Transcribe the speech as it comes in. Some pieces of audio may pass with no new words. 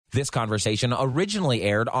This conversation originally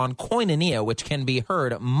aired on Koinonia, which can be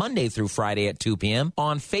heard Monday through Friday at 2 p.m.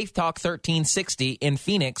 on Faith Talk 1360 in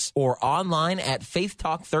Phoenix or online at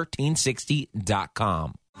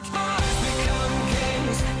faithtalk1360.com.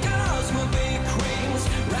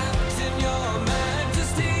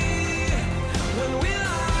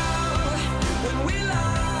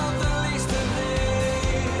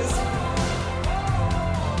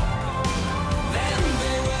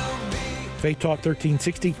 Faith Talk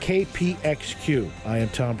 1360 KPXQ. I am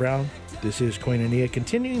Tom Brown. This is Koinonia.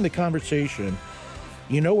 Continuing the conversation,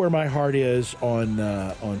 you know where my heart is on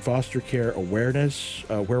foster care awareness,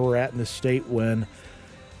 where we're at in the state. When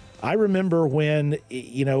I remember when,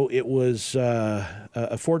 it was a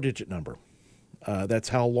 4-digit number. That's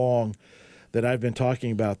how long that I've been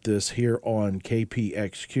talking about this here on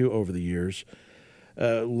KPXQ over the years.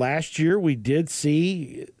 Last year, we did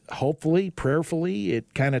see, hopefully, prayerfully,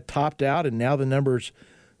 it kind of topped out, and now the number's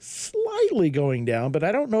slightly going down. But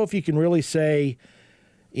I don't know if you can really say,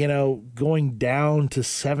 going down to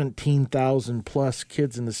 17,000 plus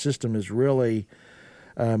kids in the system is really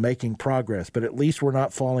making progress. But at least we're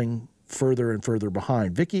not falling further and further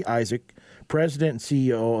behind. Vickie Isaac, President and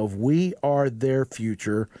CEO of We Are Their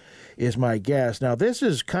Future, is my guest. Now, this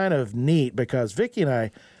is kind of neat because Vickie and I,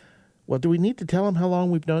 well, do we need to tell them how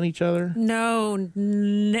long we've known each other? No,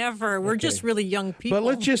 never. We're just really young people.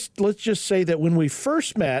 But let's just say that when we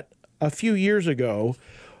first met a few years ago,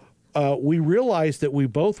 we realized that we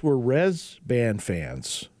both were Res Band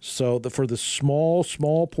fans. So for the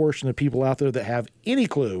small portion of people out there that have any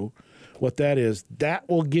clue what that is, that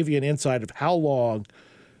will give you an insight of how long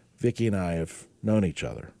Vickie and I have known each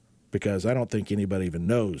other. Because I don't think anybody even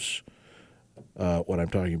knows what I'm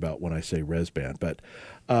talking about when I say Res Band. But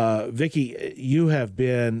Vickie, you have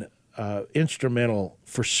been instrumental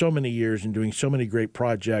for so many years in doing so many great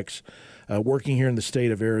projects, working here in the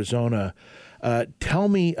state of Arizona. Tell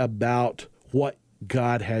me about what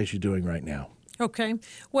God has you doing right now. Okay.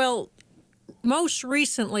 Well, most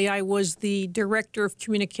recently, I was the Director of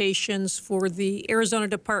Communications for the Arizona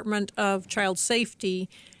Department of Child Safety.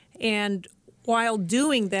 And while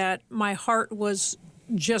doing that, my heart was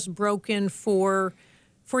just broken for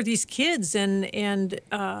these kids, and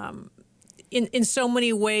in so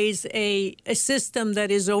many ways a system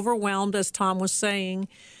that is overwhelmed, as Tom was saying.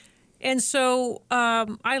 And so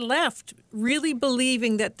I left really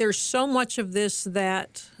believing that there's so much of this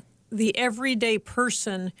that the everyday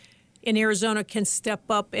person in Arizona can step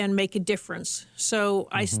up and make a difference. So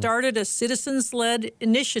I started a citizens-led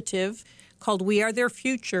initiative called We Are Their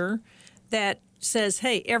Future that says,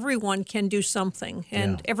 hey, everyone can do something,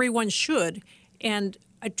 and everyone should. And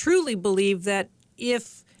I truly believe that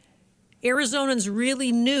if Arizonans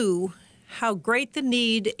really knew how great the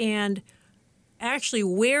need and actually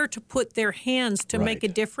where to put their hands to make a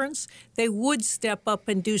difference, they would step up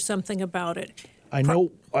and do something about it. I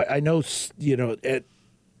know, at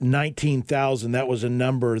 19,000, that was a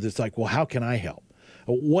number that's like, well, how can I help?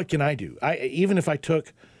 What can I do? Even if I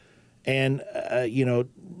took and,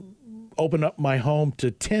 open up my home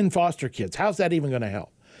to 10 foster kids, how's that even going to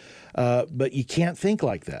help? But you can't think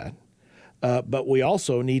like that. But we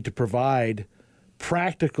also need to provide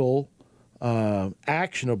practical,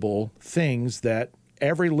 actionable things that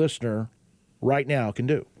every listener right now can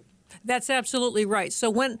do. That's absolutely right. So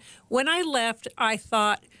when I left, I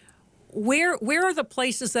thought, where are the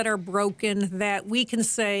places that are broken that we can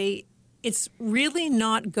say it's really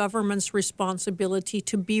not government's responsibility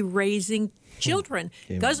to be raising children.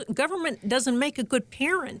 Government doesn't make a good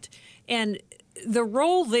parent. And the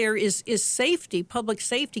role there is safety, public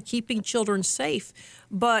safety, keeping children safe.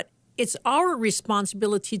 But it's our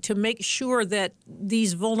responsibility to make sure that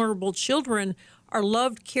these vulnerable children are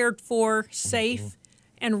loved, cared for, safe,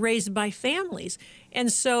 and raised by families.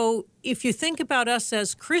 And so if you think about us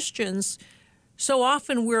as Christians, so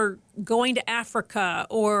often we're going to Africa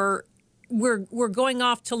or we're going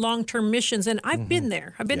off to long-term missions, and I've been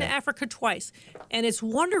there. I've been to Africa twice, and it's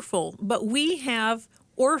wonderful. But we have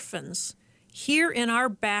orphans here in our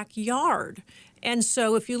backyard. And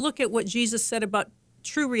so if you look at what Jesus said about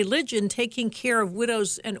true religion, taking care of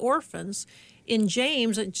widows and orphans, in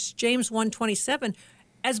James, it's James 1:27,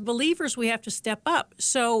 as believers, we have to step up.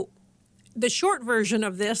 So the short version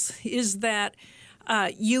of this is that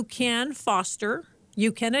you can foster,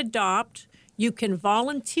 you can adopt, you can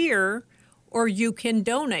volunteer, or you can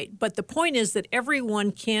donate. But the point is that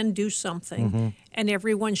everyone can do something, and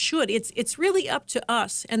everyone should. It's really up to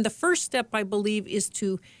us. And the first step, I believe, is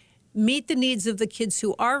to meet the needs of the kids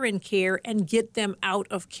who are in care and get them out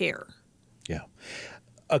of care. Yeah.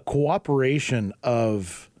 A cooperation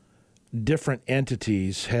of different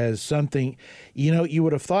entities has something, you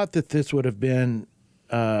would have thought that this would have been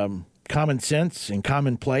common sense and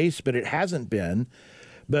commonplace, but it hasn't been.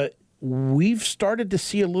 But we've started to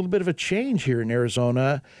see a little bit of a change here in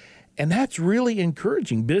Arizona, and that's really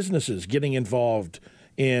encouraging. Businesses getting involved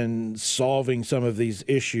in solving some of these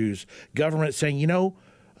issues. Government saying,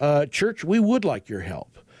 church, we would like your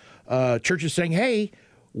help. Churches saying, hey,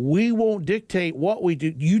 we won't dictate what we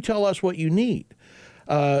do. You tell us what you need.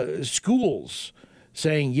 Schools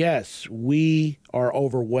saying, yes, we are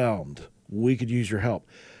overwhelmed. We could use your help.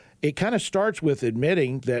 It kind of starts with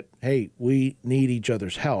admitting that, hey, we need each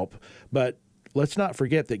other's help. But let's not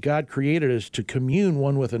forget that God created us to commune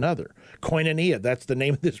one with another. Koinonia, that's the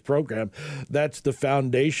name of this program. That's the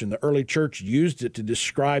foundation. The early church used it to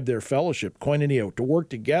describe their fellowship, koinonia, to work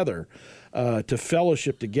together, to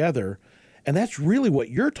fellowship together. And that's really what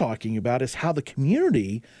you're talking about, is how the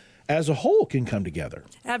community as a whole can come together.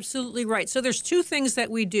 Absolutely right. So there's two things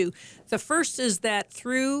that we do. The first is that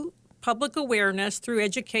through public awareness, through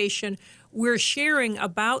education, we're sharing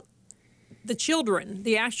about the children,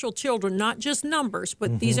 the actual children, not just numbers,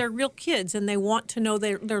 but these are real kids, and they want to know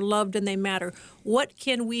they're loved and they matter. What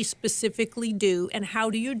can we specifically do, and how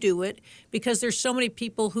do you do it? Because there's so many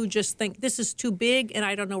people who just think, this is too big, and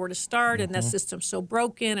I don't know where to start, and that system's so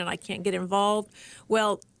broken, and I can't get involved.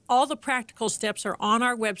 Well, all the practical steps are on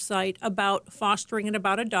our website about fostering and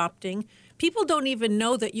about adopting. People don't even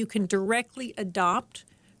know that you can directly adopt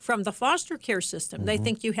from the foster care system. They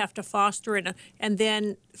think you have to foster and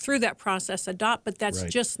then through that process adopt, but that's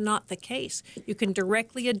just not the case. You can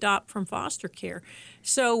directly adopt from foster care.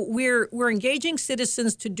 So we're engaging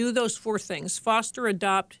citizens to do those four things: foster,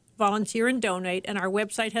 adopt, volunteer, and donate, and our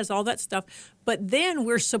website has all that stuff. But then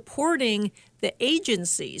we're supporting the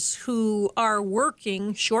agencies who are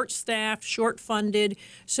working short-staffed, short-funded.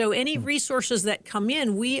 So any resources that come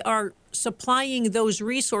in, we are supplying those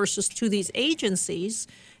resources to these agencies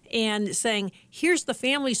and saying, here's the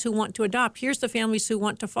families who want to adopt, here's the families who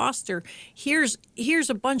want to foster, here's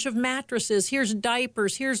a bunch of mattresses, here's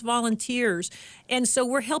diapers, here's volunteers. And so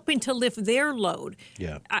we're helping to lift their load.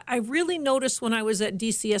 Yeah. I really noticed when I was at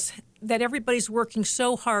DCS that everybody's working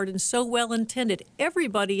so hard and so well-intended,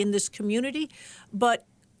 everybody in this community, but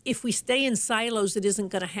if we stay in silos, it isn't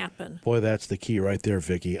going to happen. Boy, that's the key right there,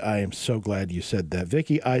 Vickie. I am so glad you said that.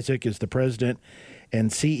 Vickie Isaac is the president and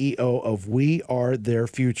CEO of We Are Their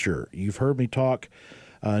Future. You've heard me talk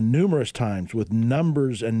numerous times with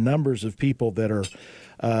numbers and numbers of people that are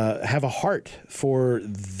have a heart for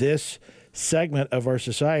this segment of our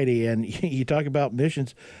society. And you talk about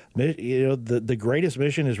missions. The greatest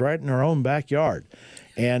mission is right in our own backyard.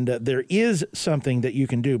 And there is something that you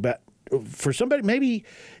can do. But for somebody, maybe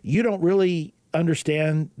you don't really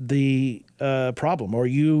understand the problem, or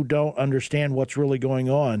you don't understand what's really going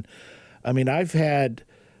on. I mean, I've had,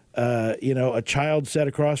 a child sat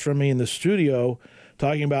across from me in the studio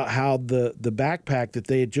talking about how the backpack that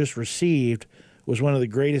they had just received was one of the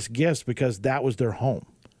greatest gifts because that was their home.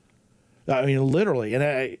 I mean, literally.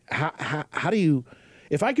 And how do you,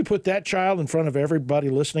 if I could put that child in front of everybody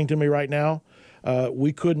listening to me right now,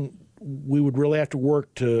 we would really have to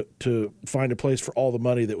work to find a place for all the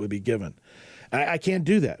money that would be given. I can't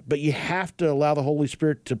do that, but you have to allow the Holy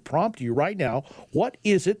Spirit to prompt you right now. What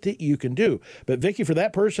is it that you can do? But Vickie, for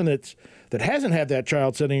that person that hasn't had that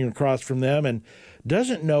child sitting across from them and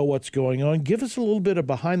doesn't know what's going on, give us a little bit of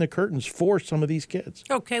behind the curtains for some of these kids.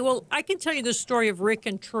 Okay, well, I can tell you the story of Rick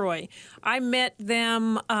and Troy. I met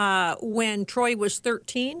them when Troy was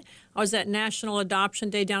 13. I was at National Adoption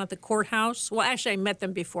Day down at the courthouse. Well, actually, I met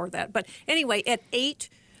them before that. But anyway, at 8,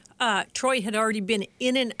 Troy had already been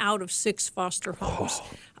in and out of 6 foster homes.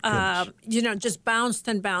 Just bounced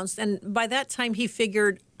and bounced. And by that time, he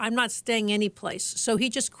figured, I'm not staying any place. So he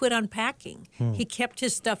just quit unpacking. He kept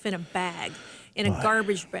his stuff in a bag, in a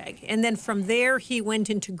garbage bag. And then from there, he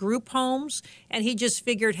went into group homes, and he just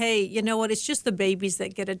figured, hey, you know what? It's just the babies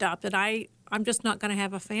that get adopted. I'm just not going to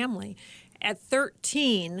have a family. At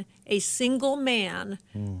 13, a single man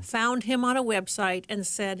found him on a website and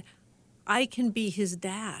said, I can be his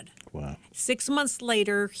dad. Wow. 6 months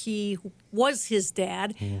later, he was his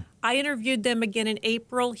dad. I interviewed them again in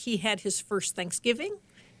April. He had his first Thanksgiving.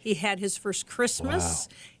 He had his first Christmas.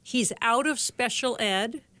 Wow. He's out of special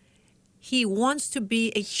ed. He wants to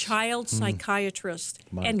be a child psychiatrist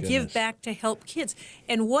and give back to help kids.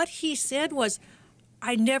 And what he said was,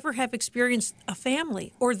 I never have experienced a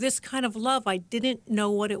family or this kind of love. I didn't know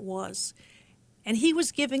what it was. And he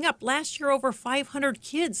was giving up. Last year, over 500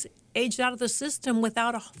 kids aged out of the system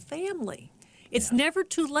without a family. It's never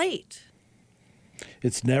too late.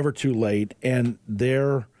 It's never too late. And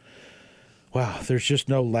Wow, there's just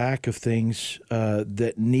no lack of things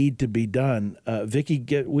that need to be done.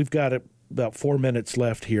 Vickie, we've got about 4 minutes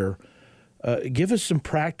left here. Give us some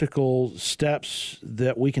practical steps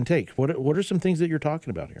that we can take. What are some things that you're talking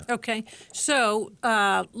about here? Okay, so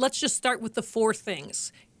let's just start with the 4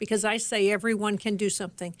 things, because I say everyone can do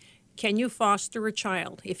something. Can you foster a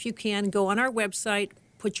child? If you can, go on our website,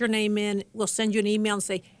 put your name in. We'll send you an email and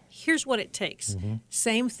say, here's what it takes. Mm-hmm.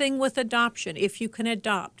 Same thing with adoption, if you can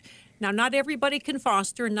adopt. Now, not everybody can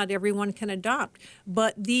foster and not everyone can adopt,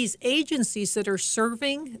 but these agencies that are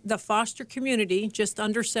serving the foster community, just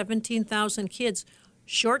under 17,000 kids,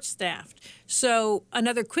 short-staffed. So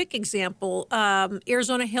another quick example,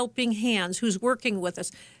 Arizona Helping Hands, who's working with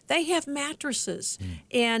us, they have mattresses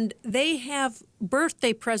and they have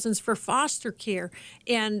birthday presents for foster care.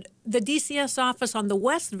 And the DCS office on the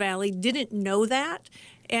West Valley didn't know that.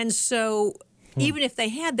 And so even if they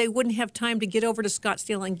had, they wouldn't have time to get over to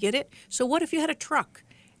Scottsdale and get it. So what if you had a truck?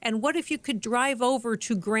 And what if you could drive over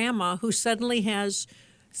to Grandma, who suddenly has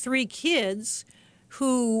 3 kids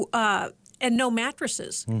who and no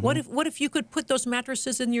mattresses? Mm-hmm. What if you could put those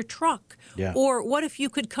mattresses in your truck? Yeah. Or what if you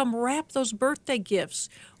could come wrap those birthday gifts?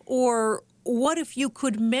 Or what if you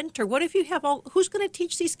could mentor? What if you have who's going to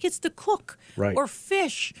teach these kids to cook or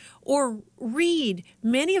fish or read?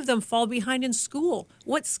 Many of them fall behind in school.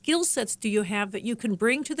 What skill sets do you have that you can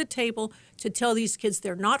bring to the table to tell these kids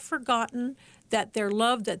they're not forgotten, that they're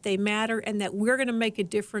loved, that they matter, and that we're going to make a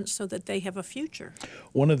difference so that they have a future?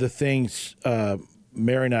 One of the things,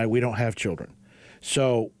 Mary and I, we don't have children,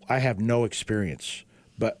 so I have no experience.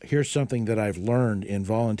 But here's something that I've learned in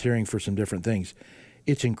volunteering for some different things.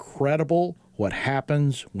 It's incredible what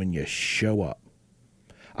happens when you show up.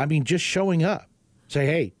 I mean, just showing up. Say,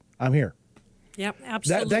 hey, I'm here. Yep,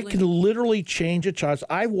 absolutely. That can literally change a child.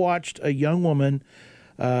 I watched a young woman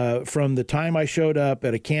from the time I showed up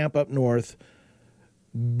at a camp up north,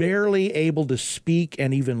 barely able to speak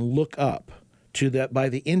and even look up, to that by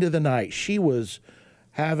the end of the night. She was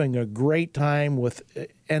having a great time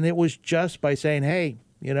and it was just by saying, hey,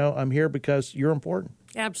 I'm here because you're important.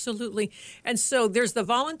 Absolutely. And so there's the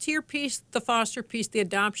volunteer piece, the foster piece, the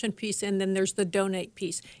adoption piece, and then there's the donate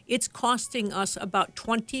piece. It's costing us about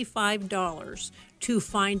 $25 to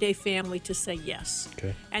find a family to say yes.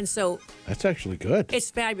 Okay. And so that's actually good.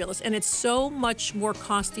 It's fabulous. And it's so much more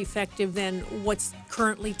cost effective than what's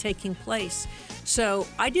currently taking place. So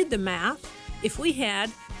I did the math. If we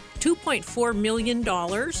had $2.4 million,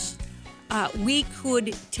 we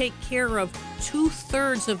could take care of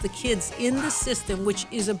 2/3 of the kids in the system, which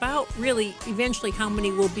is about really eventually how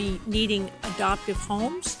many will be needing adoptive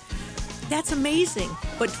homes. That's amazing.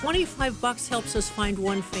 But $25 helps us find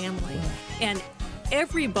one family. And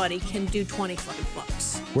everybody can do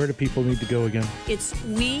 $25. Where do people need to go again? It's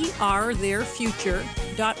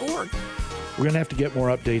wearetheirfuture.org. We're going to have to get more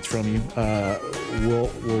updates from you.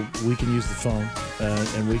 We can use the phone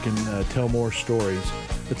and we can tell more stories.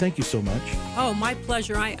 But thank you so much. Oh, my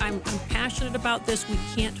pleasure. I'm passionate about this. We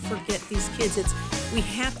can't forget these kids. We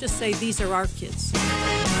have to say these are our kids.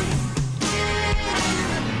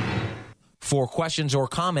 For questions or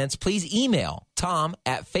comments, please email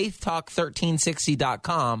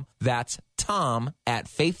Tom@faithtalk1360.com. That's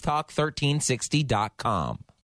Tom@faithtalk1360.com.